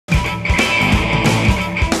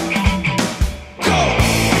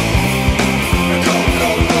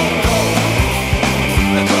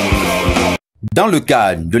Dans le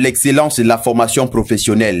cadre de l'excellence et de la formation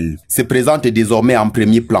professionnelle, se présente désormais en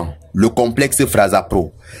premier plan le complexe Frasa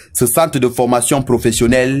Pro, ce centre de formation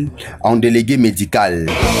professionnelle en délégué médical.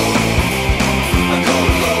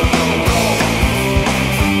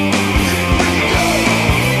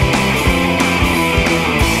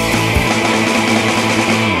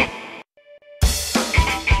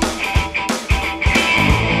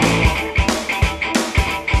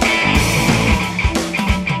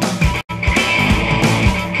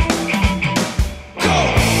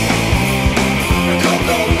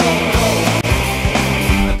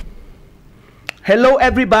 Hello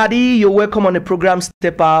everybody, you're welcome on the program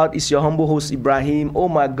Step Out. It's your humble host Ibrahim. Oh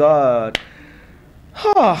my god.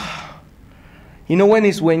 You know, when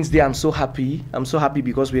it's Wednesday, I'm so happy. I'm so happy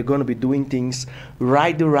because we're going to be doing things the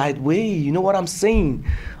right way. You know what I'm saying?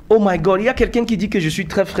 Oh my god, il y a quelqu'un qui dit que je suis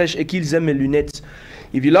très fraîche et qu'ils aiment mes lunettes.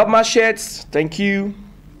 If you love my shirts, thank you.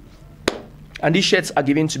 And these shirts are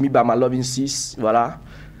given to me by my loving sis. Voila.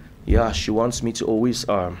 Yeah, she wants me to always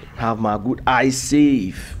have my good eyes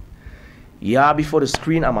safe. Yeah, before the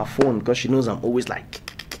screen and my phone, because she knows I'm always like.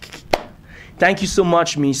 Thank you so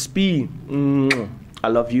much, Miss P. I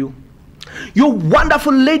love you. You're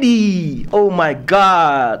wonderful lady. Oh my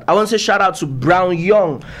god. I want to say shout out to Brown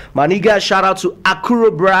Young. My nigga, shout out to Akuro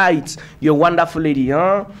Bright. You're wonderful lady,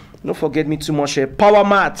 huh? Don't forget me too much. Power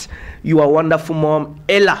Mat. You are wonderful, mom.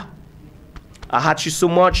 Ella, I had you so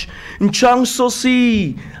much. Nchang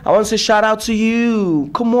Sosi, I want to say shout out to you.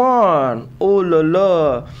 Come on. Oh la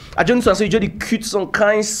la. I just want to say you're the cute some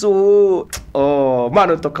kind so. Oh man,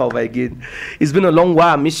 don't talk over again. It's been a long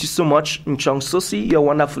while. I miss you so much. Nchang Sosi, you're a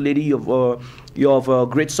wonderful lady. You're of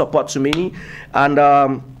great support to many. And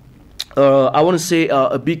I want to say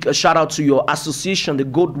a big shout out to your association, the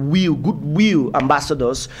Goodwill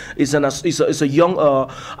Ambassadors. It's a young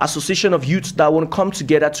association of youths that want to come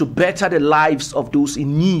together to better the lives of those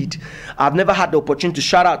in need. I've never had the opportunity to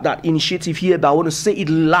shout out that initiative here, but I want to say it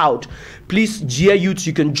loud. Please, dear youths,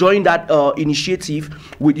 you can join that initiative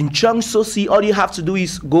with Nchang Sosi. All you have to do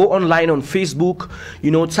is go online on Facebook,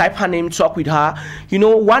 you know, type her name, talk with her. You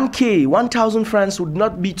know, 1K, 1,000 francs would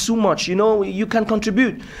not be too much. You know, you can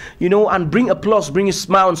contribute, you know, and bring applause, bring a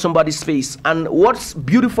smile on somebody's face. And what's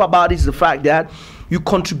beautiful about it is the fact that you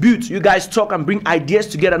contribute, you guys talk and bring ideas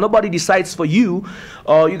together. Nobody decides for you.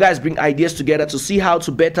 You guys bring ideas together to see how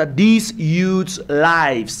to better these youths'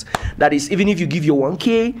 lives. That is, even if you give your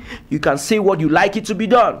 1K, you can say what you like it to be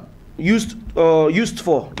done. Used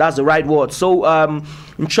for, that's the right word. So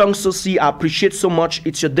Nchang Sosi, I appreciate so much.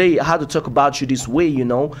 It's your day. I had to talk about you this way, you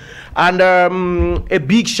know. And a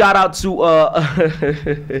big shout out to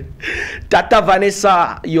Tata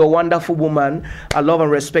Vanessa. You're a wonderful woman. I love and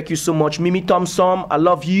respect you so much. Mimi Thompson, I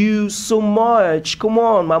love you so much. Come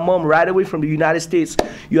on, my mom, right away from the United States.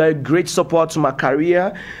 You are a great support to my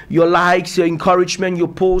career. Your likes, your encouragement, your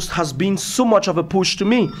post has been so much of a push to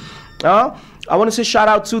me. I want to say shout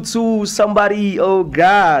out to somebody. Oh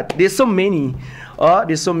God, there's so many.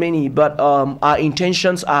 But our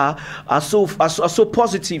intentions are so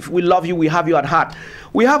positive. We love you. We have you at heart.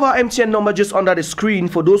 We have our MTN number just under the screen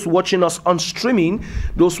for those watching us on streaming,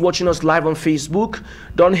 those watching us live on Facebook.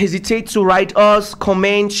 Don't hesitate to write us,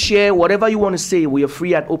 comment, share, whatever you want to say. We are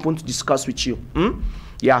free and open to discuss with you.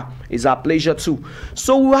 Yeah, it's our pleasure too.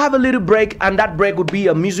 So we'll have a little break, and that break would be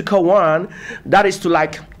a musical one. That is to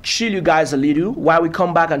like chill you guys a little while we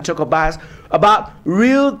come back and talk about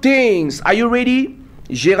real things. Are you ready?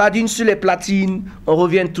 Géraldine sur les platines. On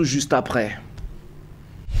revient tout juste après.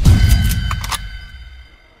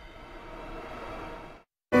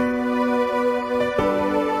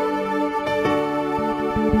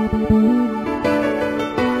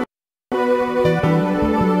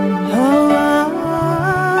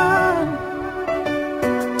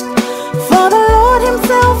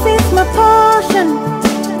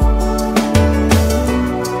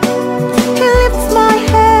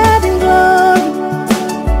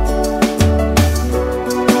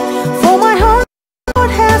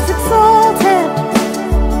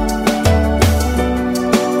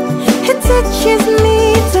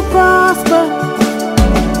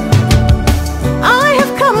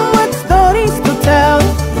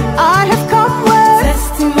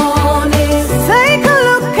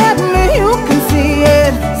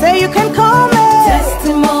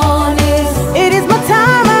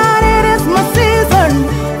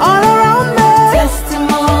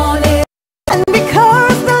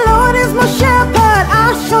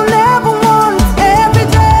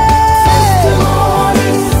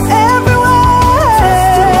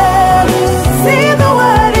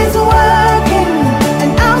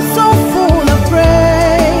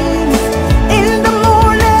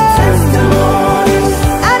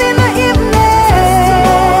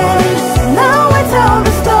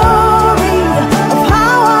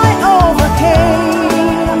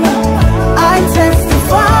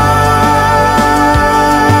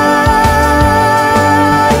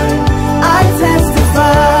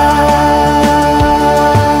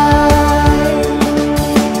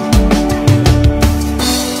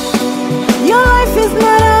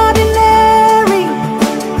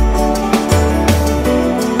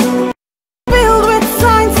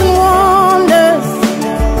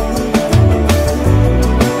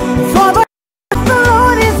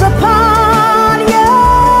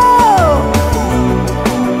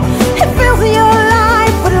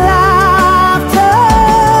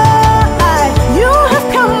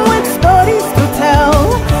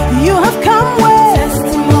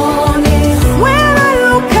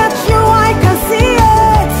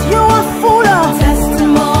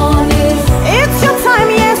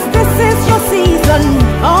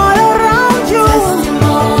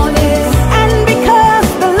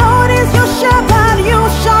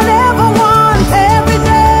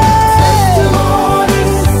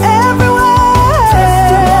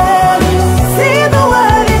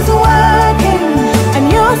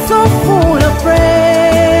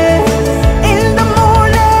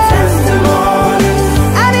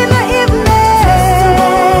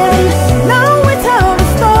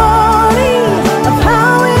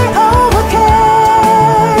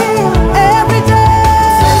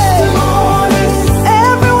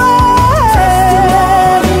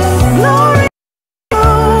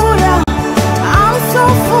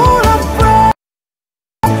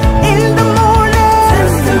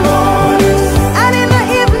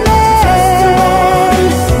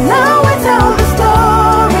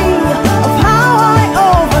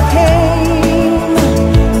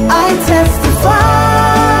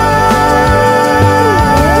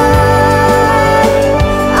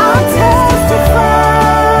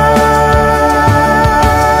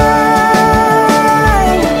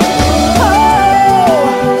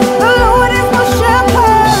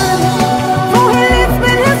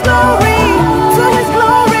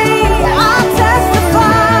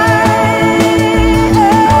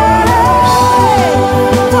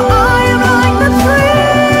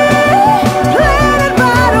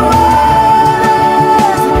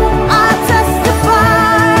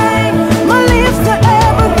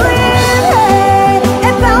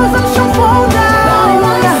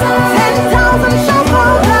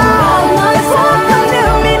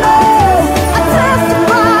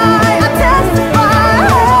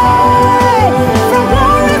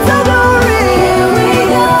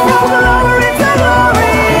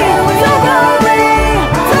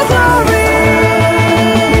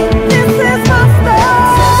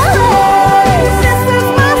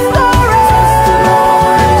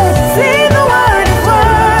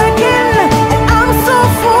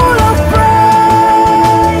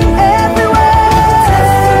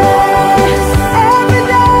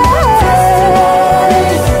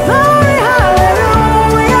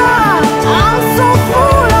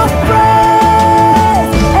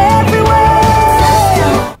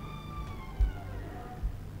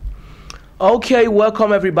 Okay,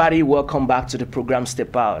 welcome everybody. Welcome back to the program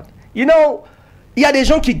Step Out. You know, il y a des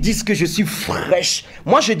gens qui disent que je suis fraîche.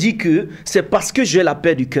 Moi, je dis que c'est parce que j'ai la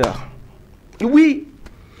paix du cœur. Oui.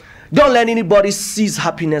 Don't let anybody seize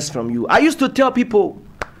happiness from you. I used to tell people,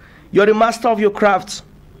 you're the master of your craft.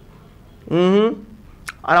 And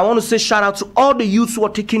I want to say shout out to all the youths who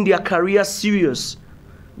are taking their career serious.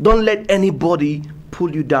 Don't let anybody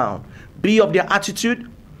pull you down. Be of their attitude,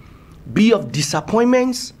 be of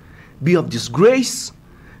disappointments, be of disgrace,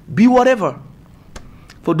 be whatever.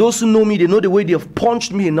 For those who know me, they know the way they have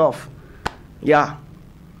punched me enough. Yeah.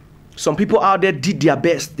 Some people out there did their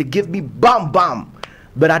best. They gave me bam bam,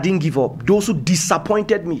 but I didn't give up. Those who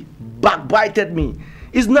disappointed me, backbited me.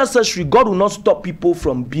 It's necessary. God will not stop people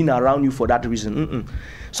from being around you for that reason.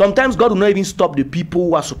 Sometimes God will not even stop the people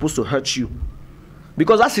who are supposed to hurt you.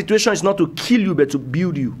 Because that situation is not to kill you, but to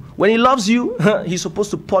build you. When he loves you, he's supposed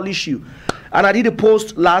to polish you. And I did a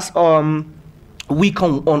post last week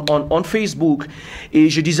on Facebook. Et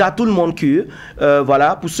je disais à tout le monde que,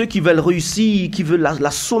 voilà, pour ceux qui veulent réussir, qui veulent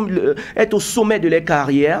être au sommet de leur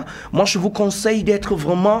carrière, moi je vous conseille d'être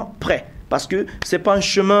vraiment prêt. Parce que c'est pas un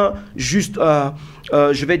chemin juste,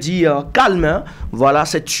 je vais dire, calme. Hein? Voilà,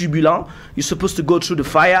 c'est turbulent. You're supposed to go through the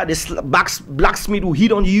fire. The blacksmith will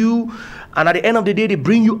hit on you. And at the end of the day, they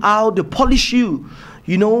bring you out. They polish you.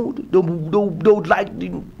 You know, they'll like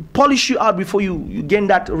polish you out before you gain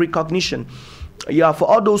that recognition. Yeah, for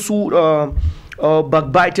all those who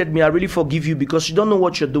backbited me, I really forgive you because you don't know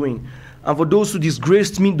what you're doing. And for those who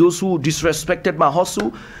disgraced me, those who disrespected my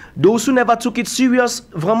hustle, those who never took it serious,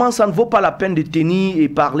 vraiment, ça ne vaut pas la peine de tenir et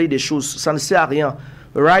parler des choses. Ça ne sert à rien.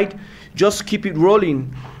 Right? Just keep it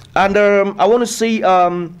rolling. And I want to say,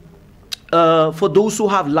 for those who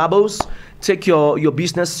have labels, take your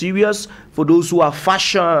business serious. For those who are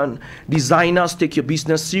fashion designers, take your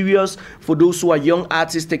business serious. For those who are young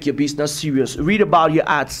artists, take your business serious. Read about your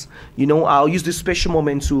arts. You know, I'll use this special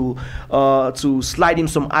moment to slide in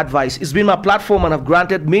some advice. It's been my platform and I've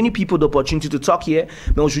granted many people the opportunity to talk here.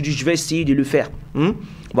 Mais aujourd'hui, je vais essayer de le faire.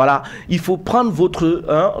 Voilà, il faut prendre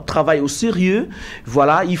votre travail au sérieux.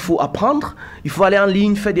 Voilà, il faut apprendre. Il faut aller en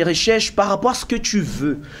ligne, faire des recherches par rapport à ce que tu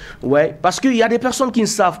veux. Ouais, parce qu'il y a des personnes qui ne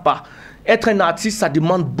savent pas. Être un artiste, ça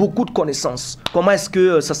demande beaucoup de connaissances. Comment est-ce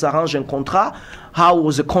que ça s'arrange un contrat? How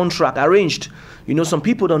was the contract arranged? You know, some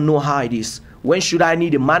people don't know how it is. When should I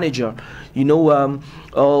need a manager? You know,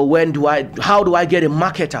 how do I get a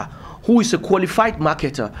marketer? Who is a qualified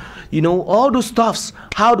marketer? You know, all those stuffs.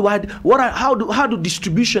 How do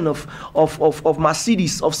distribution of my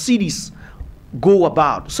CDs, of CDs go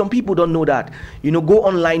about? Some people don't know that. You know, go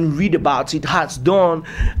online, read about it, how it's done,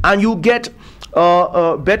 and you get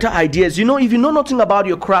better ideas. You know, if you know nothing about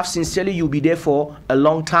your craft, sincerely, you'll be there for a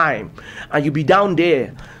long time and you'll be down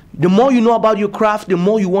there. The more you know about your craft, the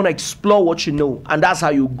more you want to explore what you know, and that's how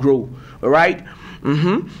you grow. All right?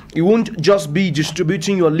 You won't just be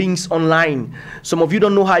distributing your links online. Some of you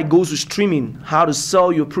don't know how it goes with streaming, how to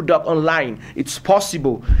sell your product online. It's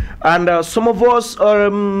possible. And some of us,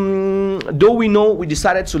 though we know, we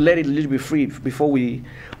decided to let it a little bit free before we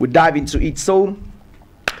dive into it. So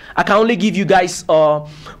I can only give you guys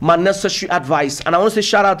my necessary advice. And I want to say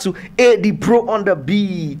shout out to Eddie Pro on the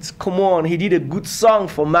beat. Come on, he did a good song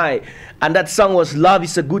for me. And that song was Love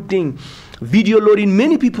Is a Good Thing. Video loading,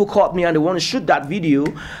 many people called me and they want to shoot that video.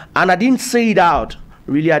 And I didn't say it out.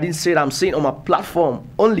 Really, I didn't say it. I'm saying on my platform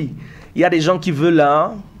only. Il y a des gens qui veulent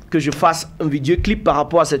que je fasse un vidéoclip par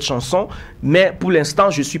rapport à cette chanson. Mais pour l'instant,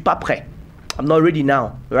 je ne suis pas prêt. I'm not ready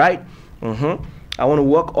now, right? I want to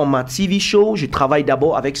work on my TV show. Je travaille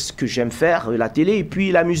d'abord avec ce que j'aime faire, la télé, et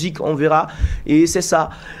puis la musique, on verra. Et c'est ça.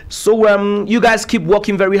 So, you guys keep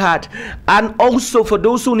working very hard. And also, for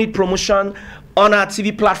those who need promotion on our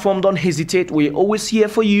TV platform, don't hesitate. We're always here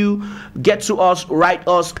for you. Get to us, write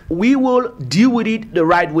us. We will deal with it the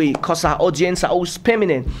right way because our audience are always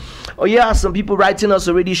permanent. Oh yeah, some people writing us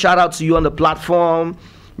already. Shout out to you on the platform.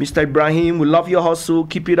 Mr. Ibrahim, we love your hustle.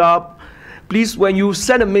 Keep it up. Please, when you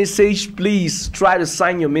send a message, please try to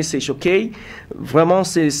sign your message, okay? Vraiment,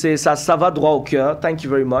 ça va droit au cœur. Thank you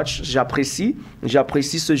very much.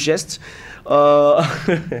 J'apprécie ce geste.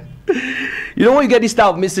 You know, when you get this type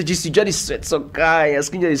of messages, you just sweat so kind.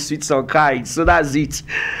 Asking you sweet so kind. So that's it.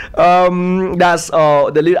 That's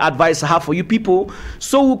the little advice I have for you people.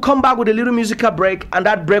 So we'll come back with a little musical break, and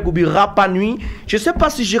that break will be Rap à Nuit. Je sais pas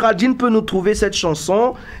si Géraldine peut nous trouver cette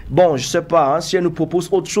chanson. Bon, je sais pas. Hein, si elle nous propose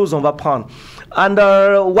autre chose, on va prendre. And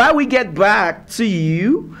while we get back to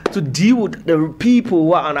you to deal with the people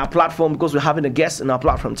who are on our platform, because we're having a guest on our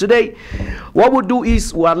platform today, what we'll do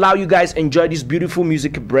is we'll allow you guys enjoy this beautiful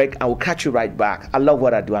music break, and we'll catch you right back. I love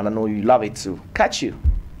what I do, and I know you love it too. Catch you.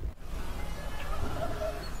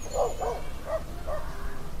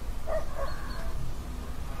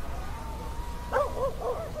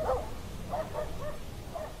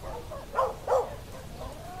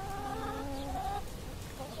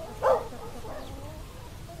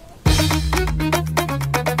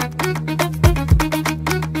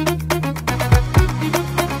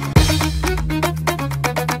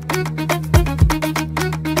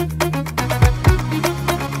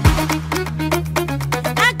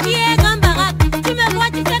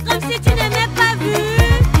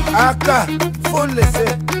 Aka, faut laisser.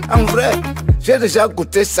 En vrai, j'ai déjà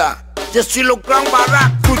goûté ça. Je suis le grand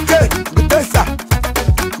baraque. Goûtez, goûtez ça.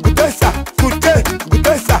 Goûtez ça, goûtez,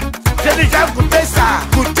 goûtez ça. J'ai déjà goûté ça.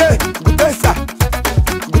 Goûtez, goûtez ça.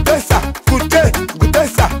 Goûtez ça, goûtez, goûtez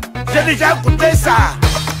ça. J'ai déjà goûté ça.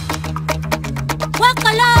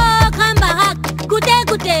 Wakala, grand baraque. Goûtez,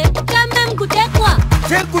 goûtez. Quand même goûté quoi?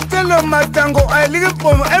 J'ai goûté le matango.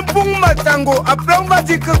 Un bon matango. Après on va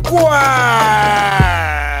dire que quoi?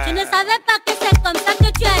 Je ne savais pas que c'est comme ça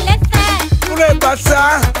que tu allais faire. Vous n'avez pas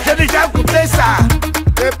ça? J'ai déjà goûté ça.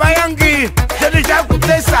 Et Bayangui, j'ai déjà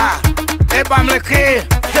goûté ça. Et Bamleke,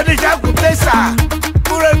 j'ai déjà goûté ça.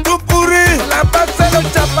 Pour le tout pourri, la base c'est le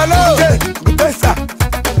chapalo. Goûtez ça.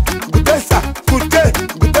 Goûtez ça. Goûtez,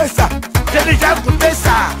 goûtez ça. J'ai déjà goûté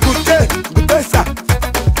ça. Goûtez, goûtez ça.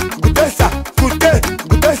 Goûtez ça. Goûtez,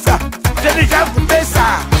 goûtez ça. J'ai déjà goûté ça.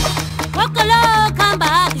 Wakala, grand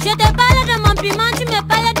baraque. Je te parle de mon piment, tu me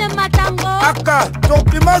parles de ma tango. Aka, ton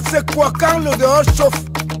piment c'est quoi quand le dehors chauffe?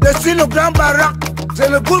 Je suis le grand baraque. Je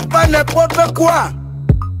ne goûte pas n'importe quoi.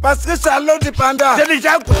 Parce que c'est à l'eau du panda. J'ai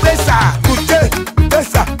déjà goûté ça. Goûtez, goûtez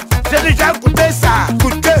ça. J'ai déjà goûté ça.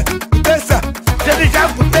 Goûtez, goûtez ça. J'ai déjà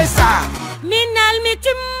goûté ça. Minal, mais tu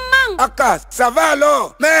manques. Aka, ça va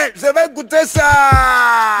alors? Mais je vais goûter ça.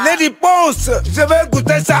 Lady Ponce, je vais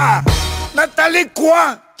goûter ça. Nathalie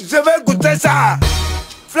quoi? Je vais goûter ça.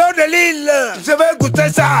 Fleur de Lille, je vais goûter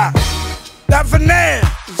ça. Daphné,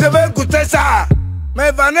 je vais goûter ça.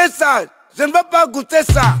 Mais Vanessa, je ne veux pas goûter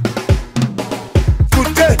ça.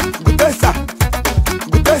 Goûtez, goûtez ça.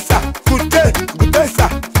 Goûtez ça. Goûtez, goûtez ça.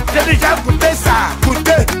 J'ai déjà goûté ça.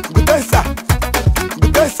 Goûtez, goûtez ça.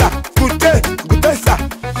 Goûtez ça. Goûtez, goûtez ça.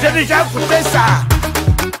 J'ai déjà goûté ça.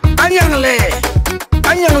 Agnangle.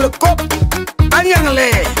 Agnangle cop. Agnangle.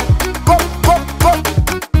 Cop, cop, cop.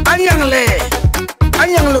 Agnangle.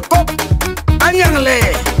 Agnangle cop. Agnangle.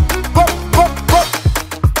 Cop, cop, cop.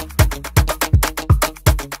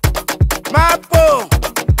 Ma peau,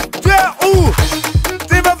 tu es où?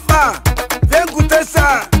 Tu veux pas? Viens goûter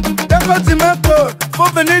ça. Dès que tu me peux, faut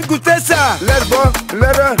venir goûter ça. L'air bon,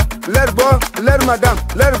 l'air bon, l'air madame.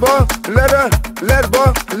 L'air bon, l'air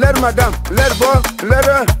bon, l'air madame. L'air bon,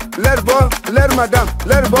 l'air bon, l'air madame.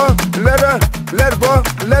 L'air bon, l'air bon,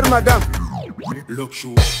 l'air madame.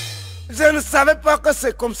 Je ne savais pas que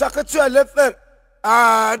c'est comme ça que tu allais faire.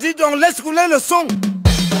 Ah, dis donc, laisse couler le son.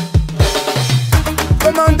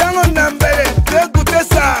 Commandant Nambele, viens goûter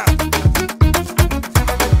ça.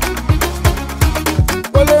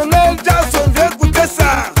 Colonel Jackson, viens goûter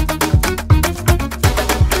ça.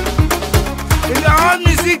 Il y a une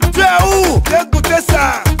musique, tu es où? Viens goûter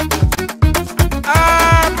ça.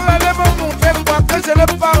 Ah, vous allez me montrer quoi que je n'ai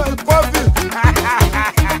pas vu.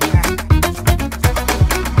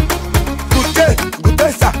 Goûtez,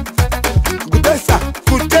 goûtez ça. Goûtez ça,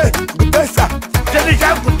 goûtez, goûtez ça. J'ai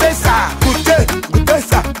déjà goûté ça. Goûtez, goûtez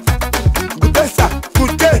ça. Goûtez ça,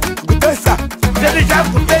 goûtez, goûtez ça. J'ai déjà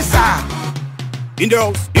goûté ça.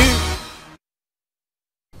 Windows,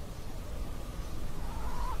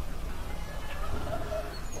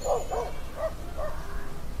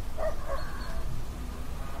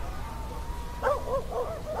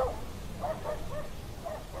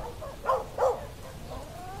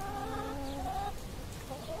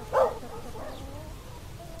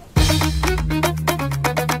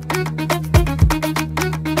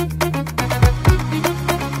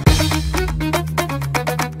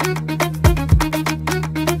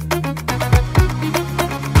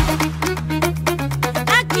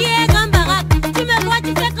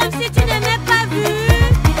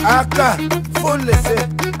 Aka, faut laisser.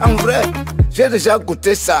 En vrai, j'ai déjà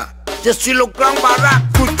goûté ça. Je suis le grand baraque.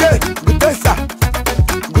 Goûtez, goûtez ça.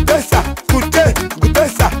 Goûtez ça. Goûtez, goûtez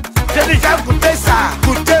ça. J'ai déjà goûté ça.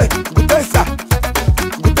 Goûtez, goûtez ça.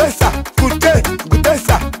 Goûtez ça. Goûtez, goûtez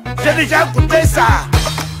ça. J'ai déjà goûté ça.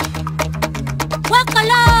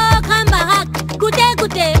 Wakala, grand baraque. Goûtez,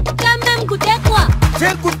 goûtez. Quand même goûté quoi?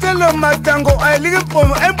 J'ai goûté le matango.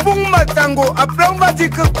 Un bon matango. Après on va dire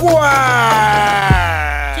que quoi?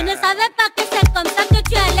 Je ne savais pas que c'est comme ça que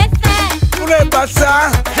tu allais faire. Vous n'avez pas ça?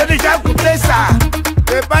 J'ai déjà goûté ça.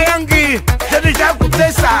 Et Bayangui, j'ai déjà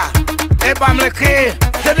goûté ça. Et Bamleke,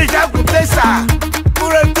 j'ai déjà goûté ça. Pour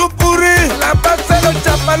le tout pourri, la base c'est le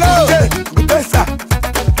chapalo. Goûtez ça.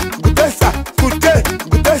 Goûtez ça. Goûtez,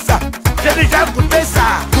 goûtez ça. J'ai déjà goûté ça.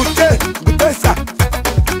 Goûtez, goûtez ça.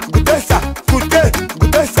 Goûtez ça. Goûtez,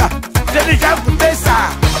 goûtez ça. J'ai déjà goûté ça.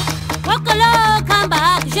 Wakala, grand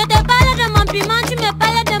baraque. Je te parle de mon piment, tu me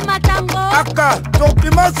parles de ma tango. Aka, ton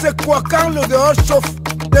piment c'est quoi quand le dehors chauffe?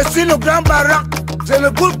 Je suis le grand baraque. Je ne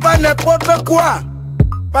goûte pas n'importe quoi.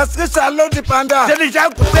 Parce que c'est à l'eau du panda. J'ai déjà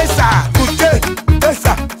goûté ça. Goûtez, goûtez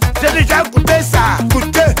ça. j'ai déjà goûté ça.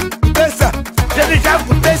 Goûté ça, j'ai déjà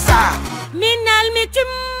goûté ça. Minal, mais tu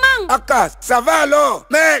manques. Aka, ça va alors?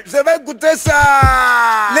 Mais je vais goûter ça.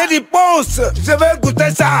 Lady Ponce, je vais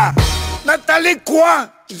goûter ça. Nathalie Coin,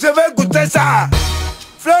 je vais goûter ça.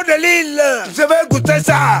 Fleur de Lille, je vais goûter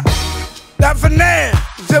ça. Daphné,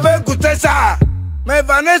 je vais goûter ça. Mais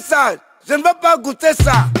Vanessa, je ne veux pas goûter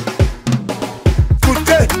ça.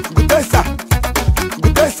 Goûter ça.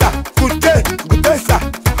 Goûter ça. Goûter ça.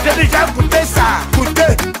 J'ai déjà goûté ça.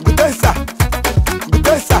 Goûter ça.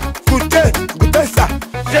 Goûter ça. Goûter ça.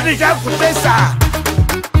 J'ai déjà goûté ça.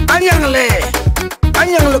 Agnang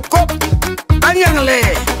le cop. Agnang le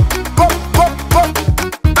cop.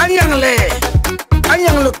 Agnang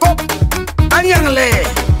le cop. Agnang le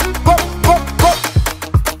cop.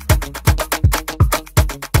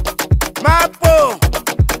 Ma peau,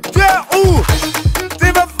 tu es où? Tu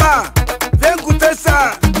vas pas, viens goûter ça.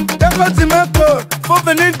 T'es pas du même peu, faut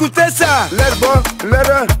venir goûter ça. L'air bon,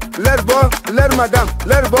 l'air madame.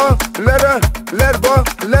 L'air bon, l'air madame. L'air bon,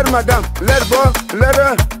 l'air madame.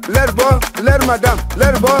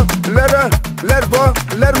 L'air bon,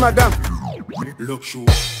 l'air madame.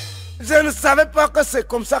 Je ne savais pas que c'est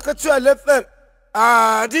comme ça que tu allais faire.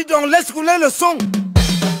 Ah, dis donc, laisse couler le son.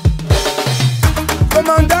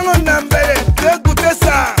 Commandant Onambele, viens goûter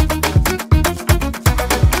ça.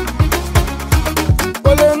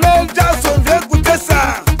 Colonel Jackson, viens goûter ça.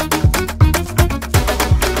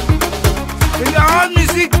 Il y a une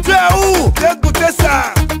musique, tu es où? Viens goûter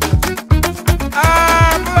ça.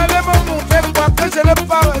 Ah, vous allez me montrer quoi que je n'ai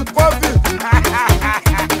pas vu.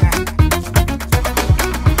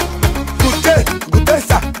 Goûtez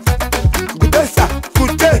ça.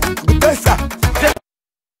 Goûtez ça.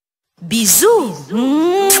 Bisous.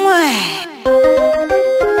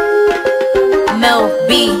 Mel B.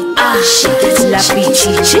 Shake it, la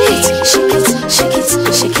pichichi. Shake it.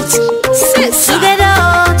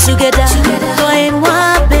 Together. Toi et moi,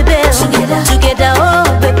 bébé. Together, oh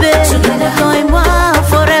bébé. Toi et moi,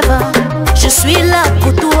 forever. Je suis là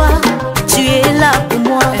pour toi. Tu es là pour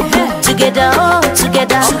moi. Together, oh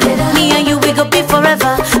together. Me and you, we go be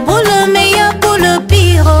forever. Pour le meilleur, pour le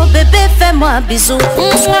pire, oh bébé, fais-moi bisous.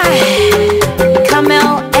 Camel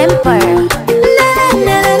Empire.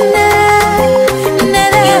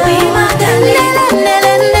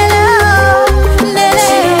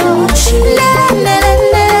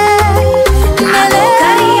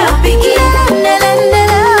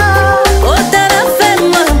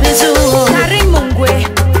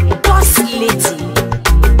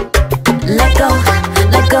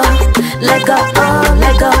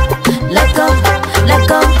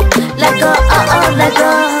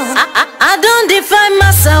 I don't define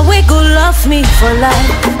myself, we go love me for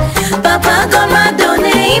life. Papa God m'a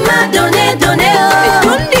donné, il m'a donné,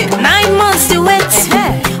 oh. 9 months to wait,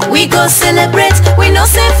 we go celebrate. We know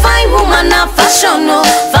say fine woman na fashion, no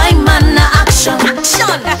fine man na action.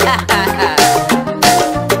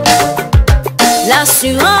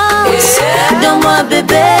 L'assurance, donne-moi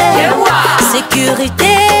bébé,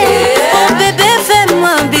 sécurité, oh bébé fais-moi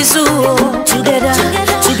un bisou.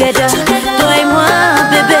 Together, toi et moi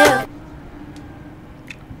bébé.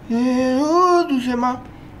 Oh doucement,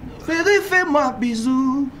 fais-moi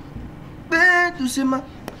bisou, doucement.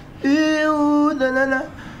 Oh nanana.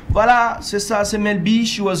 Voilà, c'est ça, c'est Mel B.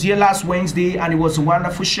 She was here last Wednesday and it was a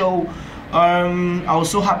wonderful show. I was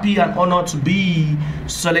so happy and honored to be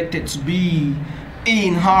selected to be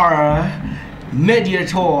in her media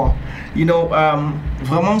tour. You know,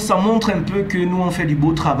 vraiment ça montre un peu que nous on fait du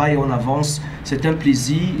beau travail et on avance. C'est un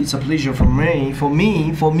plaisir. It's a pleasure for me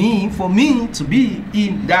to be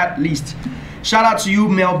in that list. Shout out to you,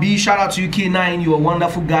 Mel B. Shout out to you, K9. You're a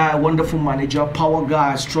wonderful guy, wonderful manager, power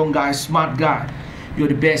guy, strong guy, smart guy. You're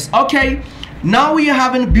the best. Okay, now we are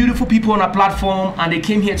having beautiful people on our platform and they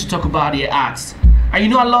came here to talk about their arts. And you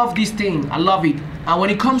know I love this thing. I love it. And when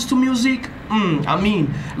it comes to music, I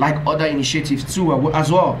mean, like other initiatives too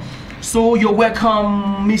as well. So you're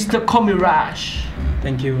welcome, Mr. Komiraj.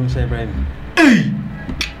 Thank you, Mr. Ibrahim. Hey,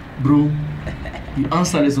 bro, the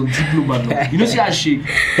answer is on diploma now. You know, see I shake.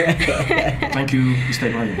 Thank you, Mr.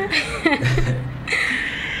 Ibrahim.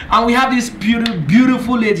 And we have this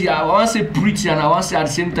beautiful lady. I want to say pretty and I want to say at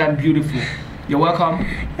the same time beautiful. You're welcome.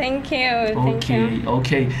 Thank you.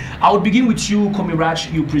 Okay. I will begin with you,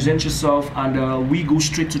 Komiraj. You present yourself and we go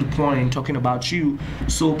straight to the point talking about you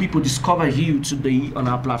so people discover you today on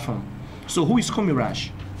our platform. So who is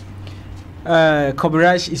Komiraj?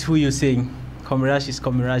 Komiraj is who you're saying. Komiraj is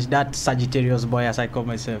Komiraj, that Sagittarius boy as I call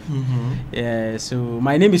myself. Yeah, so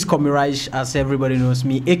my name is Komiraj, as everybody knows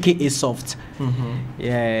me, aka Soft.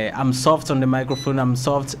 Yeah, I'm soft on the microphone, I'm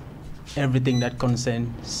soft everything that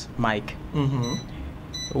concerns mic.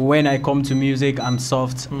 When I come to music, I'm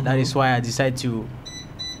soft. That is why I decide to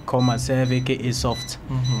call myself aka soft.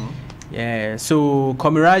 Yeah. So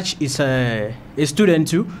Komiraj is a student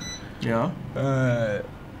too. Yeah.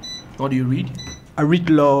 What do you read? I read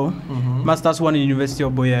law, Masters 1 in University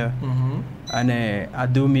of Boya, and I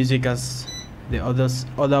do music as the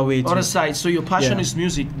other way. Other side. So your passion is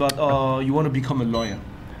music, but you want to become a lawyer.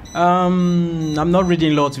 I'm not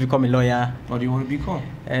reading law to become a lawyer. What do you want to become?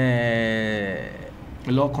 A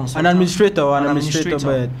law consultant. An administrator.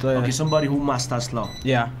 But okay, somebody who masters law.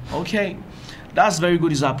 Yeah. Okay. That's very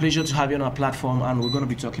good. It's our pleasure to have you on our platform, and we're going to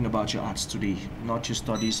be talking about your arts today, not your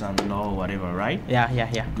studies and law or whatever, right? Yeah.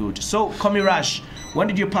 Good. So, Komiraj, when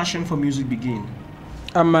did your passion for music begin?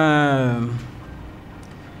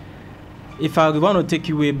 If I want to take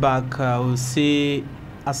you way back, I would say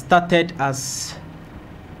I started as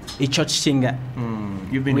a church singer.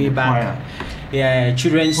 You've been way in the back. choir. Yeah,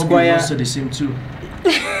 children's Hope choir. you also the same too.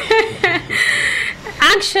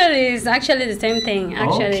 Actually, it's actually the same thing.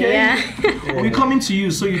 Actually, okay. yeah. We're coming to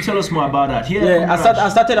you, so you tell us more about that. Yeah, I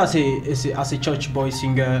started as a church boy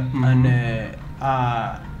singer, and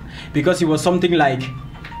because it was something like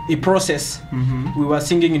a process. We were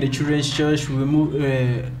singing in the children's church. We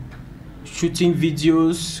were shooting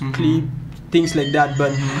videos, clip, things like that.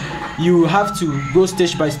 But you have to go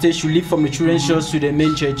stage by stage. You leave from the children's church to the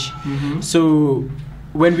main church. So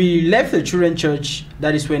when we left the children's church,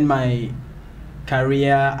 that is when my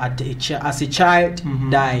career as a child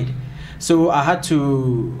died. So I had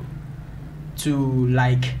to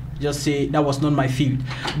like just say that was not my field.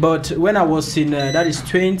 But when I was in that is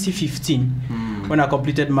 2015, when I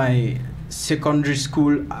completed my secondary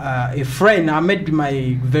school, a friend I met,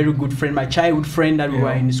 my very good friend, my childhood friend that we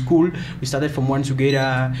were in school. We started from one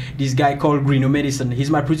together. This guy called Green Medicine. He's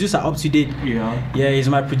my producer up to date. Yeah, he's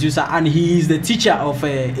my producer, and he is the teacher of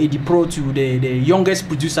Eddie Pro to the youngest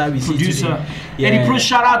producer we see today. Yeah. Eddie Pro,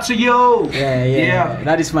 shout out to you. Yeah.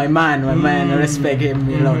 That is my man. I respect him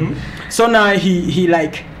a lot. So now he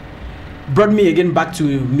like brought me again back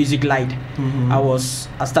to music light.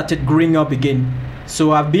 I started growing up again.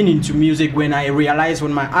 So I've been into music when I realized,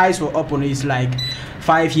 when my eyes were open, it's like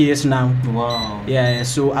 5 years now. Wow. Yeah,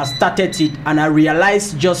 so I started it, and I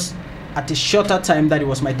realized just at a shorter time that it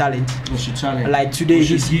was my talent. What's your talent? Like today,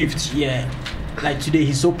 he's gift. Yeah. Like today,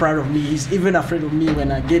 he's so proud of me. He's even afraid of me when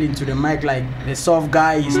I get into the mic. Like the soft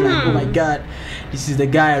guy, he's like, oh my God, this is the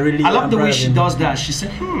guy I really. I love the way she does that. She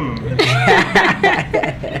said,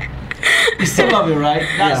 You still love it, right?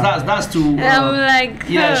 That's to. I'm like,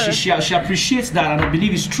 yeah, she appreciates that, and I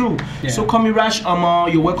believe it's true. So, Komiraj,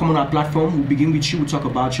 you're welcome on our platform. We'll begin with you. We'll talk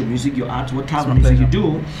about your music, your art, what type of music you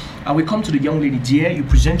do, and we come to the young lady. Dear, you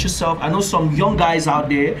present yourself. I know some young guys out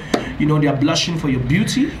there, you know, they are blushing for your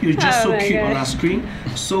beauty. You're just so cute on our screen.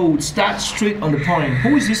 So, start straight on the point.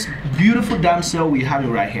 Who is this beautiful damsel we have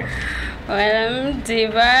right here? Well, I'm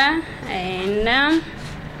Diva, and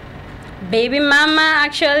baby mama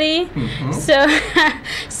actually. So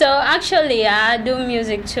actually I do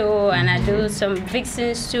music too, and I do some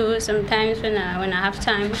vixens too sometimes when I have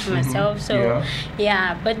time for myself. So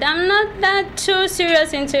yeah, but I'm not that too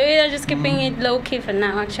serious into it. I'm just keeping it low key for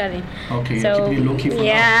now actually. Okay, so you're keeping it low key for now.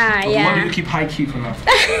 Yeah. What do you keep high key for now?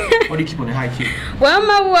 What do you keep on the high key? Well,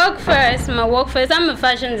 my work first. I'm a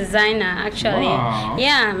fashion designer actually. Wow.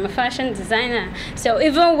 Yeah, I'm a fashion designer. So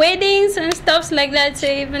even weddings and stuff like that, so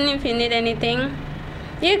even if you need anything,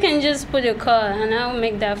 you can just put a call and I'll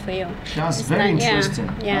make that for you. That's very interesting.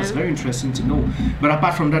 Yeah. That's very interesting to know. But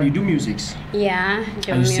apart from that, you do music. Yeah,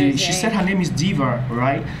 do and you music. She said her name is Diva,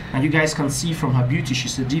 right? And you guys can see from her beauty,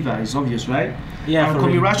 she's a diva. It's obvious, right? Yeah. And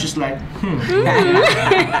Komiraj is like,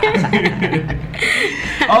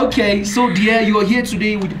 Okay, so dear, you are here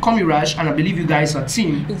today with Komiraj, and I believe you guys are a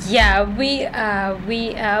team. Yeah, we've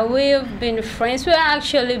been friends. We're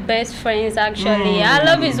actually best friends. Actually, I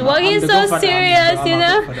love his work. He's so serious, you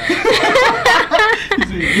know.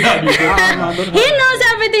 He knows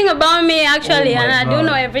everything about me actually, and I do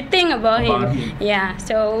know everything about him. Yeah,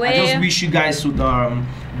 so I just wish you guys would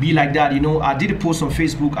be like that. You know, I did a post on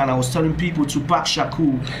Facebook and I was telling people Tupac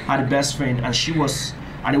Shakur had a best friend, and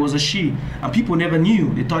it was a she, and people never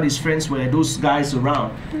knew. They thought his friends were those guys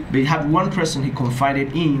around. But he had one person he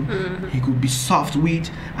confided in, he could be soft with,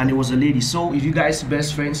 and it was a lady. So if you guys are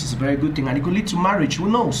best friends, it's a very good thing, and it could lead to marriage. Who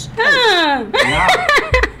knows?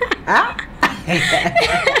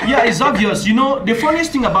 Yeah, it's obvious. You know, the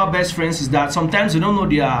funniest thing about best friends is that sometimes they don't know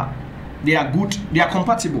they are good, they are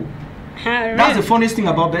compatible. That's the funniest thing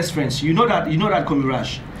about best friends. You know that,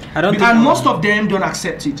 Komiraj. I don't think and most of them don't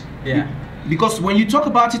accept it. Yeah. Because when you talk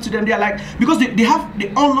about it to them, they're like, because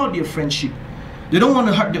they honor their friendship. They don't want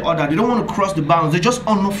to hurt the other. They don't want to cross the bounds. They just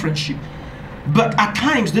honor friendship. But at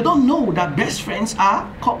times, they don't know that best friends are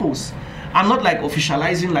couples. I'm not like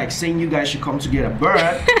officializing, like saying you guys should come together.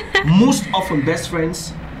 But most often, best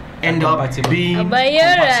friends end up being But you're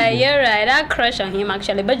right. I crush on him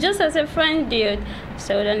actually. But just as a friend, dude.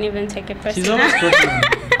 So don't even take it personal. She's always crushing on me.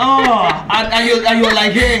 Oh, and you're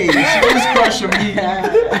like, hey, she always crush on me.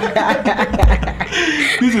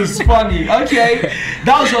 This is funny. Okay,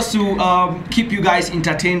 that was just to keep you guys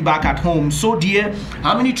entertained back at home. So, dear,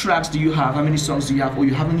 how many tracks do you have? How many songs do you have? Or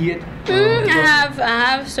you haven't yet? I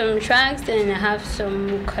have some tracks and I have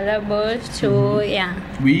some collabos too. Yeah.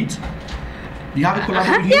 Wait. You have a collab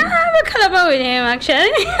with him? Yeah, I have a collab with him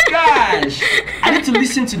actually. Gosh, I need to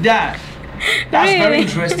listen to that. That's really? Very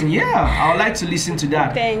interesting. Yeah, I would like to listen to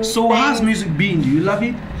that. Thanks. How's music been? Do you love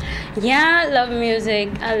it? Yeah, I love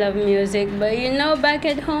music. But you know, back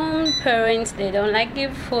at home, parents, they don't like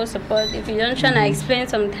give full support. If you don't try to explain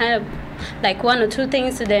some kind of like one or two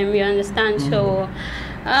things to them, you understand. So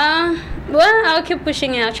well, I'll keep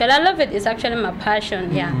pushing it. Actually, I love it. It's actually my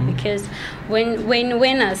passion. Yeah, because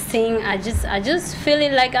when I sing, I just feel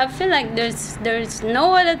it like I feel like there's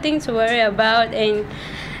no other thing to worry about and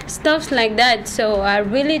stuff like that. So I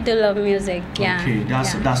really do love music. Yeah. Okay,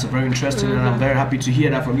 that's very interesting, and I'm very happy to hear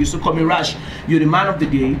that from you. So, Komirash, you're the man of the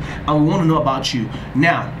day, and we want to know about you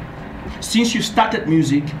now. Since you started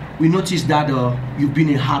music, we noticed that you've been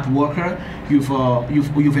a hard worker.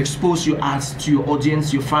 You've exposed your art to your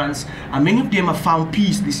audience, your fans, and many of them have found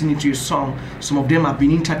peace listening to your song. Some of them have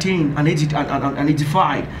been entertained and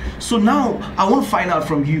edified. So now I want to find out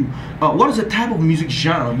from you, what is the type of music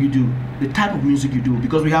genre you do? The type of music you do,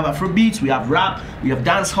 because we have Afrobeats, we have rap, we have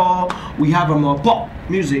dancehall, we have pop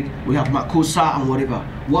music, we have makossa and whatever.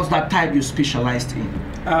 What's that type you're specialized in?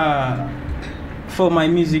 For my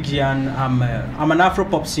music genre, I'm an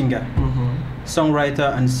Afro-pop singer,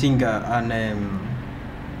 songwriter and singer, and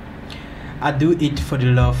I do it for the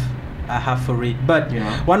love I have for it. But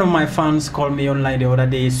one of my fans called me online the other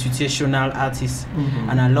day, situational artist,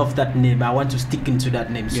 and I love that name. I want to stick into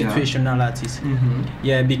that name, situational artist.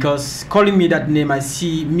 Yeah, because calling me that name, I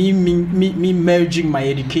see me merging my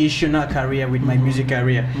educational career with my music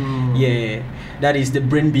career. Yeah, that is the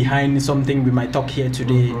brain behind something we might talk here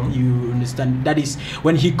today. You understand? That is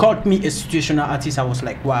when he called me a situational artist, I was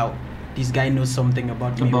like, wow, this guy knows something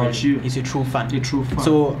about me. About you. He's a true fan. A true fan.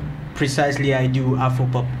 So precisely, I do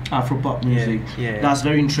Afro-pop music. Yeah. That's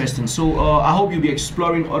very interesting. So I hope you'll be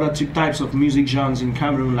exploring other types of music genres in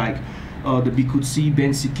Cameroon, like the Bikutsi,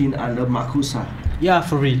 Bensikin, and the Makossa. Yeah,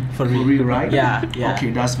 for real, right? Yeah. Okay,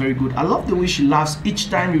 that's very good. I love the way she laughs each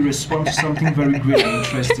time you respond to something very great and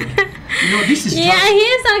interesting. You know, this is he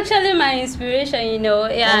is actually my inspiration, you know.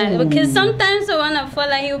 Yeah, because sometimes when I fall,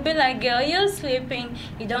 like, he'll be like, girl, you're sleeping,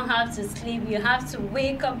 you don't have to sleep, you have to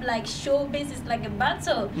wake up. Like showbiz is like a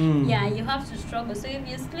battle. Yeah, you have to struggle. So if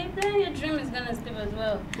you sleep, then your dream is gonna sleep as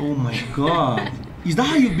well. Oh my god. Is that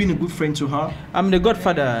how you've been a good friend to her? I'm the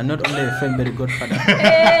godfather, not only a friend but a godfather.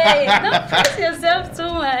 Hey, don't praise yourself too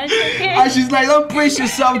much, okay? And she's like, don't praise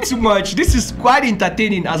yourself too much. This is quite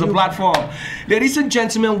entertaining as a platform. Ladies and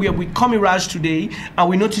gentlemen, we are with Komirash today, and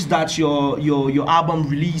we noticed that your album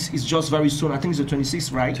release is just very soon. I think it's the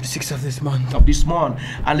 26th, right? 26th of this month.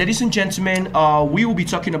 And ladies and gentlemen, we will be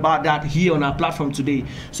talking about that here on our platform today.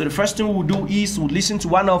 So the first thing we will do is we'll listen to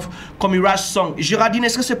one of Komirash's songs. Géraldine,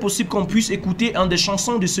 est-ce que c'est possible qu'on puisse écouter un des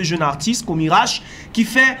chansons de ce jeune artiste, Komirash, qui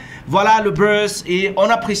fait, voilà, le buzz, et on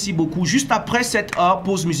apprécie beaucoup. Juste après cette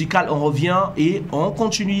pause musicale, on revient et on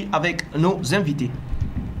continue avec nos invités.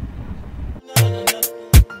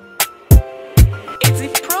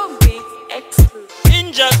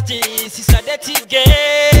 Injustice is a dirty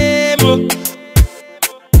game.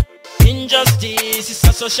 Injustice is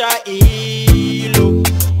a social evil.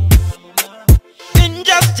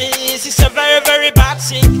 Injustice is a very, very bad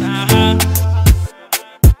thing.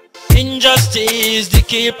 Injustice, the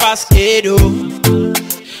keeper's head.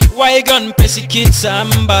 Why you gonna persecute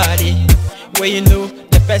somebody where you know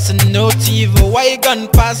the person not evil? Why you gonna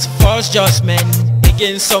pass false judgment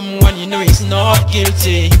against someone you know is not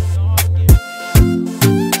guilty?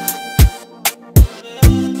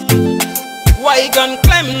 Why you gonna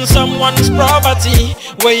claim someone's property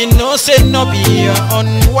where you know say no be your own?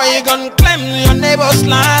 Why you gonna claim your neighbor's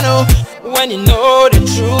land when you know the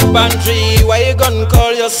true boundary? Why you gonna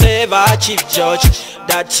call yourself a chief judge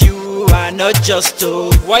that you are not just?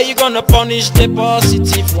 Why you gonna punish the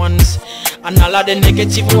positive ones and allow the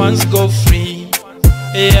negative ones go free?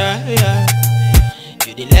 Yeah.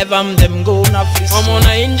 You The level them go na free. I'm on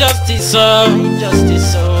a injustice,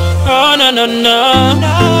 injustice, oh no no no,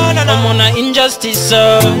 I'm on a injustice,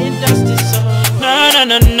 injustice, no no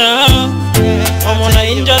no no, I'm on a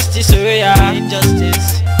injustice, yeah,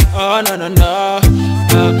 injustice, oh no no no.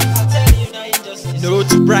 No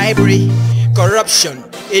to bribery, corruption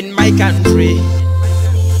in my country.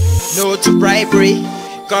 No to bribery,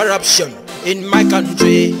 corruption in my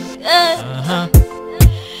country.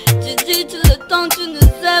 Tu dis tout le temps tu nous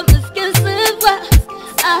aimes, est-ce que c'est vrai?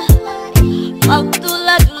 Partout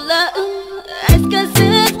la douleur, est-ce que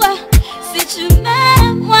c'est vrai? Si tu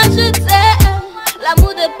m'aimes, moi je t'aime.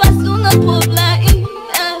 L'amour dépasse tous nos problèmes.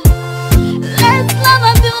 Laisse la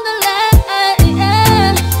voiture de l'air.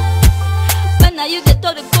 When now you get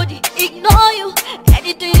all the body, ignore you.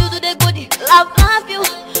 Anything you do the body, love you.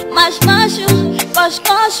 Mash you, gosh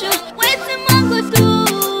you. Waiting man go do,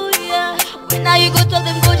 yeah. When now you go tell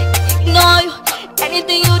them body, ignore you.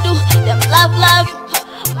 Anything you do, them love you.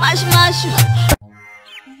 Mash you.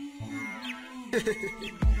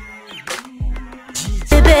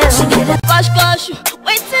 Gosh you.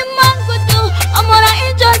 Waiting man go do. I'm on an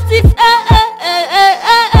injustice.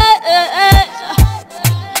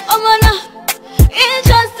 I'm on a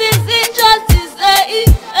injustice.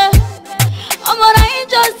 I'm on an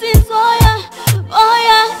injustice. Oh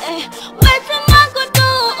yeah. Waiting man go do.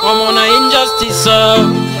 I'm on a injustice,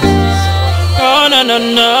 oh no no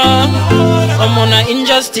no, I'm on a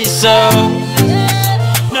injustice, no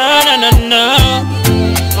no no no,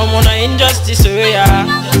 I'm on a injustice, yeah,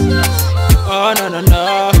 oh no no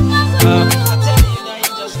no.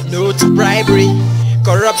 No to bribery,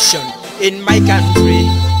 corruption in my country.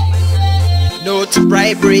 No to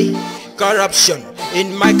bribery, corruption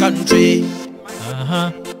in my country.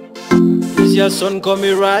 Is your son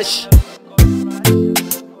coming rush?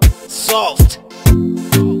 Soft.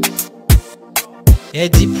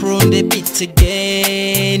 Eddie prone the beat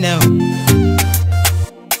again now.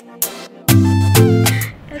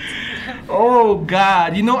 Oh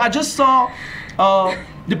God, you know, I just saw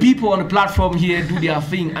the people on the platform here do their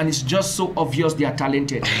thing, and it's just so obvious they are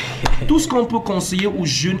talented. Tout ce qu'on peut conseiller aux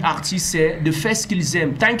jeunes artistes, c'est de faire ce qu'ils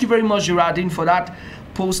aiment. Thank you very much, Gerardine, for that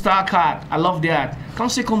poster card. I love that. Quand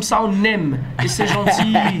c'est comme ça, on aime et c'est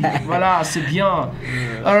gentil. Voilà, c'est bien.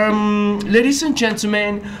 Ladies and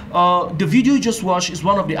gentlemen, the video you just watched is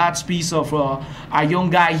one of the art pieces of our young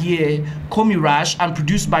guy here, Komi Rash, and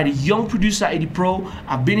produced by the young producer Eddie Pro.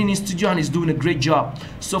 I've been in his studio and he's doing a great job.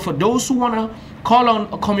 So for those who wanna call on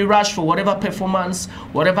Komi Rash for whatever performance,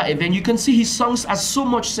 whatever event, you can see his songs are so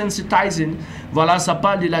much sensitizing. Voilà, ça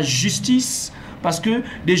parle de la justice. Parce que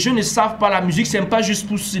les jeunes ne savent pas, la musique, c'est pas juste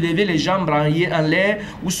pour soulever les jambes en l'air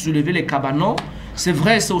ou soulever les cabanons. C'est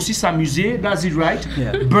vrai, c'est aussi s'amuser. That's it, right?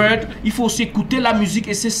 Yeah. But il faut aussi écouter la musique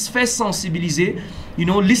et se faire sensibiliser. You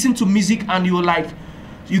know, listen to music and you're like,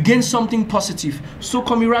 you gain something positive. So,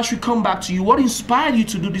 Komi Rash, we come back to you. What inspired you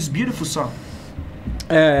to do this beautiful song?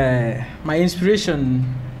 My inspiration,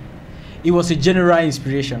 it was a general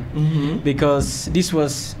inspiration, because this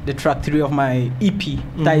was the track 3 of my EP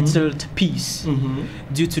titled Peace.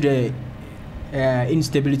 Due to the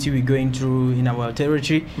instability we're going through in our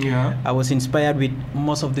territory, I was inspired with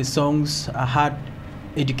most of the songs. I had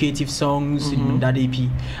educative songs in that EP.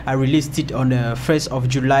 I released it on the 1st of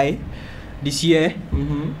July this year.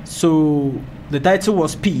 So the title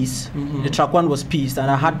was Peace, the track 1 was Peace,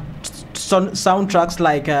 and I had soundtracks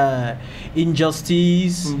like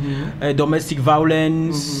Injustice, Domestic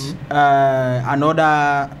Violence, and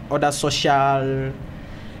other social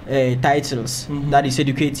titles that is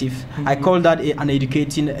educative. I call that an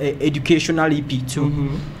educational EP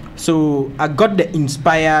too. So I got the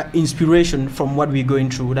inspiration from what we're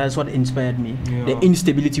going through. That's what inspired me. The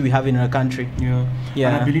instability we have in our country. And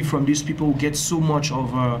I believe from these people who get so much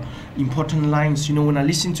of important lines. You know, when I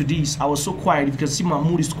listen to this, I was so quiet. You can see my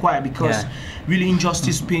mood is quiet because really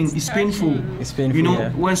injustice is painful. It's painful. You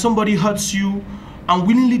know, when somebody hurts you and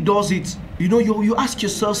willingly does it, you know, you ask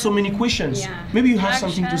yourself so many questions. Maybe you have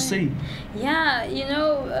something to say. Yeah, you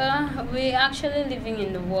know, we're actually living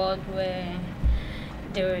in the world where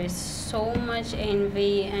there is so much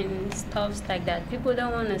envy and stuff like that. People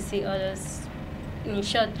don't want to see others. In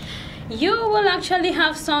short, you will actually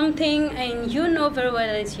have something and you know very well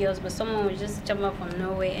that it's yours, but someone will just jump up from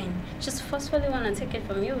nowhere and just forcefully want to take it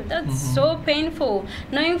from you. That's so painful,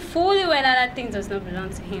 knowing fully well that thing does not belong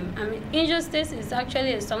to him. I mean, Injustice is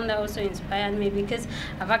actually a song that also inspired me because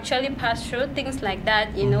I've actually passed through things like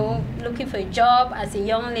that, you know, looking for a job as a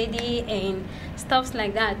young lady and stuff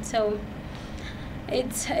like that. So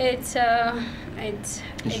It's really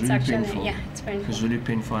actually painful. Yeah, it's painful. It's really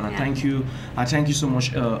painful, and Yeah. I thank you so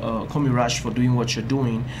much, Komirash, for doing what you're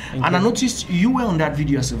doing. Thank and you. I noticed you were on that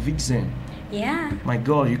video as a vixen. Yeah. My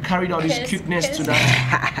God, you carried all this Cause- cuteness to cause-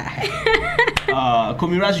 that.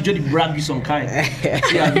 Komirash, you just brag you some kind.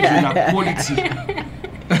 See how you doing that quality.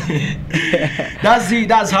 That's it.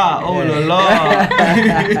 That's her. Oh la la.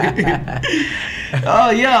 Oh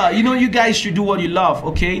yeah, you know, you guys should do what you love,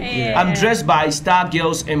 okay? Yeah. I'm dressed by Star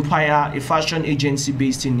Girls Empire, a fashion agency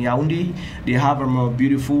based in Yaoundé. They have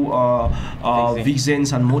beautiful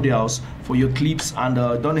vixens and models for your clips, and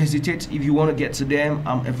don't hesitate if you want to get to them.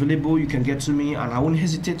 I'm available. You can get to me, and I won't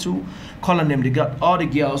hesitate to call on them. They got all the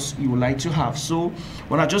girls you would like to have. So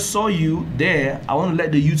when I just saw you there, I want to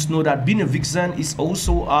let the youths know that being a vixen is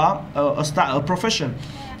also a profession.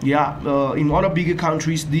 Yeah, in other bigger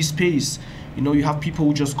countries, this pays. You know, you have people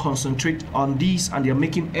who just concentrate on this and they're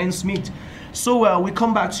making ends meet. So we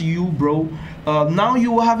come back to you, bro. Now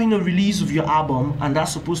you are having a release of your album, and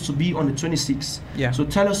that's supposed to be on the 26th. Yeah. So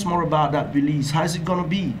tell us more about that release. How's it gonna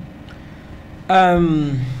be?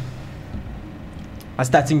 A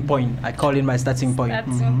starting point. I call it my starting point.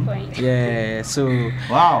 Starting point. Yeah. So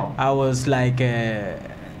Wow. I was like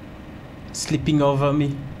sleeping over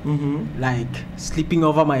me, like sleeping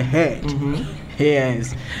over my head.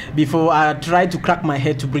 Yes. Before I tried to crack my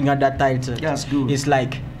head to bring out that title. That's good. It's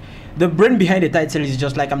like the brain behind the title is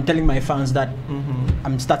just like I'm telling my fans that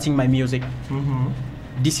I'm starting my music.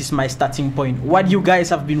 This is my starting point. What you guys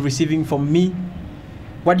have been receiving from me,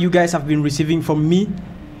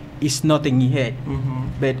 is nothing here.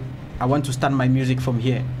 But I want to start my music from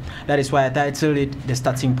here. That is why I titled it The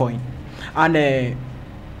Starting Point. And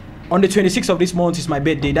on the 26th of this month is my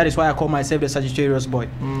birthday. That is why I call myself the Sagittarius boy.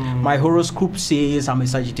 My horoscope says I'm a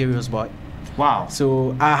Sagittarius boy. Wow.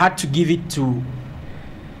 So I had to give it to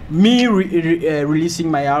me.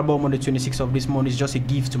 Releasing my album on the 26th of this month is just a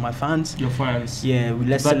gift to my fans. Your fans. Yeah,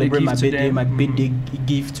 let's Birthday celebrate my gift to birthday. them. My birthday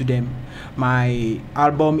gift to them. My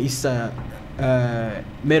album is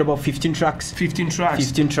made about 15 tracks. 15 tracks.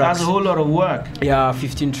 15 tracks. That's a whole lot of work. Yeah,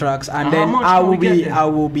 15 tracks, and How then much I can we will get be then? I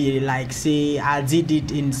will be like, say I did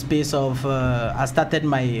it in space of I started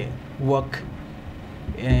my work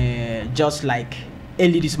just like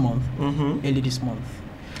early this month. Early this month.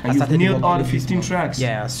 And I you've started nailed work all the early this 15 month. tracks.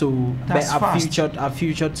 Yeah, so That's but fast. I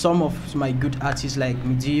featured some of my good artists like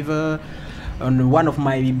Medieval, on one of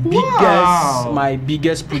my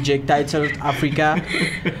biggest project titled Africa.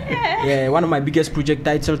 Yeah, one of my biggest project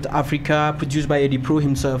titled Africa, produced by Eddie Pro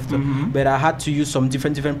himself. But I had to use some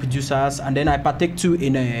different producers, and then I partake too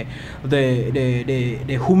in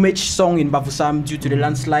the homage song in Bafusam due to the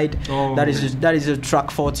landslide. Oh. That is a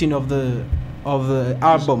track 14 of the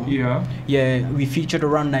album. Yeah. Yeah, we featured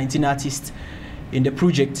around 19 artists in the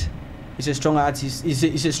project. It's a strong artist.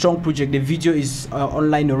 It's a strong project. The video is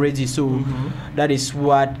online already, so that is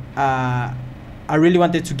what I really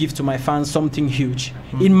wanted to give to my fans, something huge.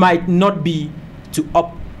 It might not be to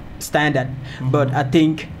up standard, but I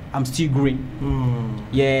think I'm still green.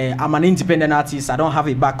 Yeah, I'm an independent artist. I don't have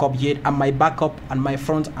a backup yet. I'm my backup and my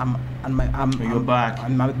front. I'm Your back.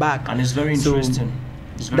 I'm my back. And it's very So, interesting.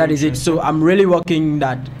 It's very that is it. interesting. So I'm really working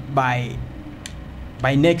that by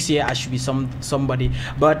next year I should be somebody.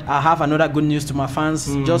 But I have another good news to my fans.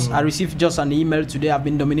 I received just an email today. I've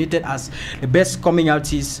been nominated as the best coming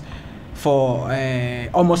artist for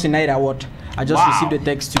Almost a Night Award. I just received the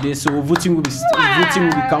text today, so voting will be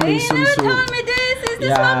coming soon. So Tell me this. Is this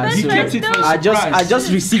yeah, what You so kept it for a I surprise.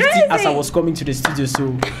 just received it as I Crazy. was coming to the studio.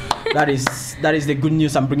 So that is the good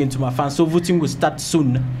news I'm bringing to my fans. So voting will start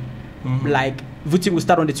soon. Like voting will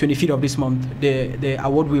start on the 25th of this month. The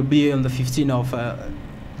award will be on the 15th of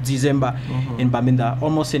December in Baminda.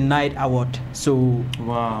 Almost a Night Award. So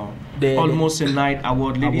Wow. the- Almost a Night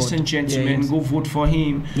Award. Ladies Award. and gentlemen, Yes. go vote for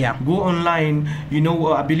him. Yeah. Go online. You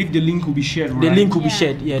know, I believe the link will be shared, right? the link will be Yeah.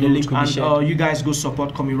 shared. Yeah, the Good. link will be And shared. you guys go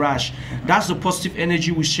support Komirash. That's the positive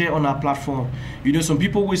energy we share on our platform. You know, some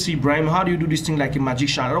people will say, Ibrahim, how do you do this thing like a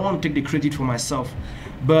magician? I don't want to take the credit for myself.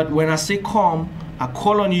 But when I say come, I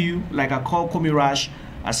call on you like I call Komirash.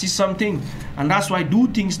 I see something. And that's why do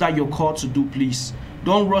things that you're called to do, please.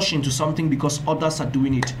 Don't rush into something because others are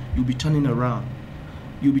doing it. You'll be turning around.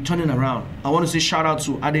 You'll be turning around. I want to say shout out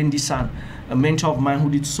to Aden Dissan, a mentor of mine who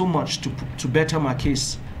did so much to better my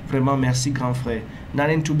case. Vraiment, merci, grand frère.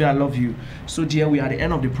 Nanen Toube, I love you. So, dear, we are at the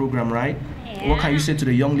end of the program, right? What can you say to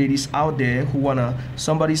the young ladies out there who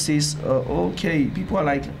somebody says, okay, people are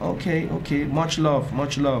like, okay, much love.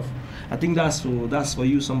 I think that's for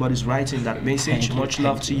you. Somebody's writing that message. Thank Much you,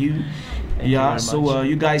 love thank to you. you. Thank you Yeah. very So much.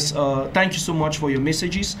 you guys, thank you so much for your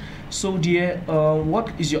messages. So dear,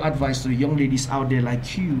 what is your advice to the young ladies out there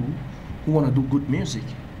like you who want to do good music?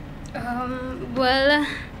 Well,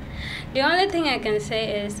 the only thing I can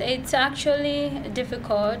say is it's actually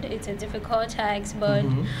difficult. It's a difficult task, but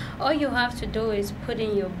all you have to do is put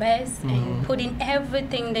in your best and put in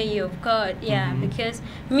everything that you've got. Yeah, because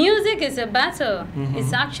music is a battle.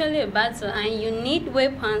 It's actually a battle, and you need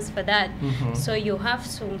weapons for that. So you have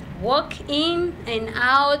to walk in and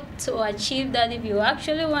out to achieve that. If you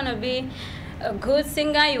actually want to be a good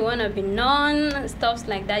singer, you want to be known, stuff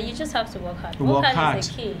like that, you just have to work hard. Work hard is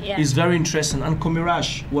the key. Yeah. It's very interesting. And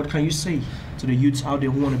Komirash, what can you say to the youths out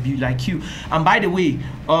there who want to be like you? And by the way,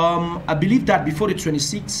 I believe that before the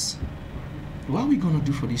 26th, what are we going to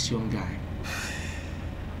do for this young guy?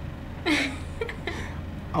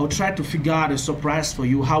 I'll try to figure out a surprise for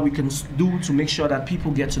you, how we can do to make sure that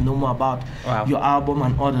people get to know more about your album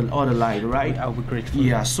and all the light, right? I'll be grateful.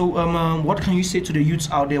 Yeah. So what can you say to the youths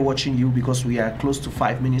out there watching you, because we are close to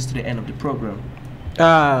 5 minutes to the end of the program?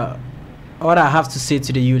 What I have to say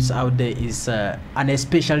to the youths out there is, and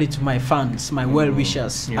especially to my fans, my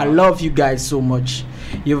well-wishers, I love you guys so much.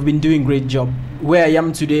 You've been doing a great job. Where I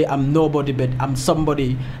am today, I'm nobody, but I'm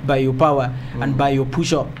somebody by your power and by your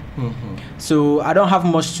push-up. So I don't have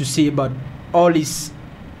much to say, but all is,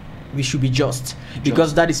 we should be just,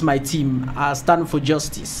 because that is my team. I stand for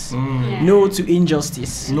justice. No to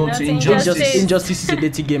injustice. No to injustice. Injustice is a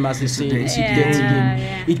dirty game, as they say. It's a dirty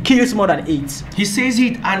game. It kills more than 8. He says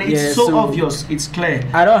it, and it's so obvious. It's clear.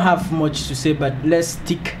 I don't have much to say, but let's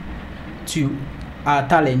stick to our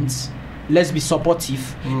talents. Let's be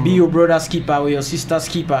supportive. Be your brother's keeper or your sister's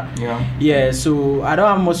keeper. Yeah. So I don't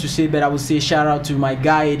have much to say, but I would say shout out to my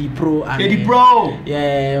guy Eddie Pro. And, Eddie Pro.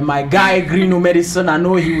 Yeah, my guy Greeno Medicine. I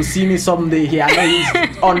know he will see me someday here. I know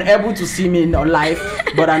he's unable to see me in life,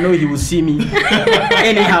 but I know he will see me.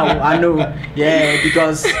 Anyhow, I know. Yeah,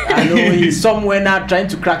 because I know he's somewhere now trying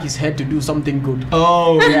to crack his head to do something good.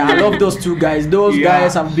 Oh. Yeah, I love those two guys. Those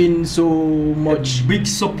guys have been so much big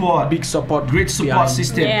support. Great support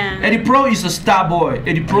system. Yeah. Eddie Pro is a star boy.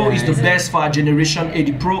 Eddie Pro is the best for our generation.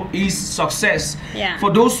 Eddie Pro is success. Yeah.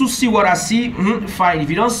 For those who see what I see, fine. If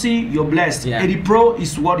you don't see, you're blessed. Eddie Pro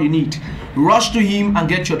is what you need. Rush to him and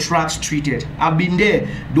get your tracks treated. I've been there.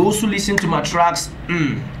 Those who listen to my tracks,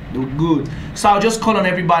 they're good. So I'll just call on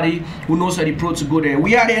everybody who knows Eddie Pro to go there.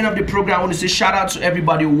 We are at the end of the program. I want to say shout out to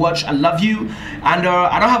everybody who watch. I love you. And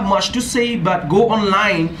I don't have much to say, but go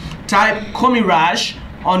online, type Komirash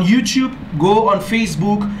on YouTube, go on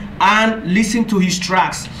Facebook, and listen to his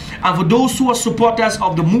tracks. And for those who are supporters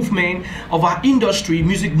of the movement, of our industry,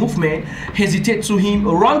 music movement, hesitate to him,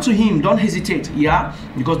 run to him, don't hesitate,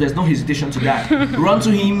 because there's no hesitation to that. Run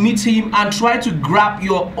to him, meet him, and try to grab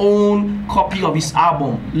your own copy of his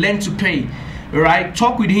album. Learn to pay. Alright,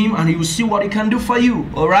 talk with him and he will see what he can do for you.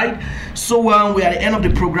 Alright, so we're at the end of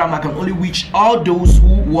the program. I can only wish all those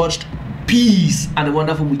who watched peace and a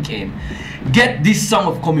wonderful weekend. Get this song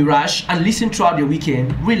of Komirash and listen throughout the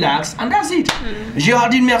weekend, relax, and that's it.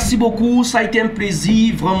 Géraldine, merci beaucoup, ça a été un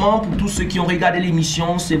plaisir vraiment pour tous ceux qui ont regardé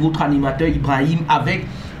l'émission. C'est votre animateur Ibrahim avec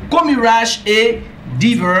Komirash et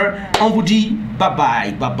Diver. On vous dit bye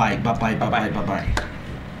bye, bye bye, bye bye, bye bye, bye bye.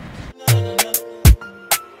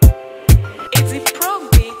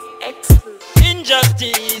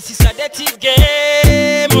 Injustice is a dirty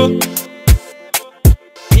game.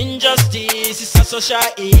 Injustice is a social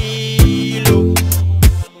evil.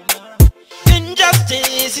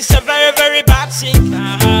 Injustice is a very, very bad thing.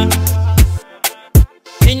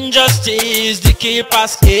 Injustice, the kill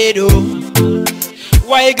past Edo.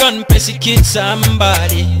 Why you gonna persecute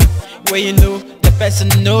somebody where you know the person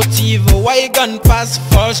no evil? Why you gonna pass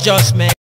false judgment?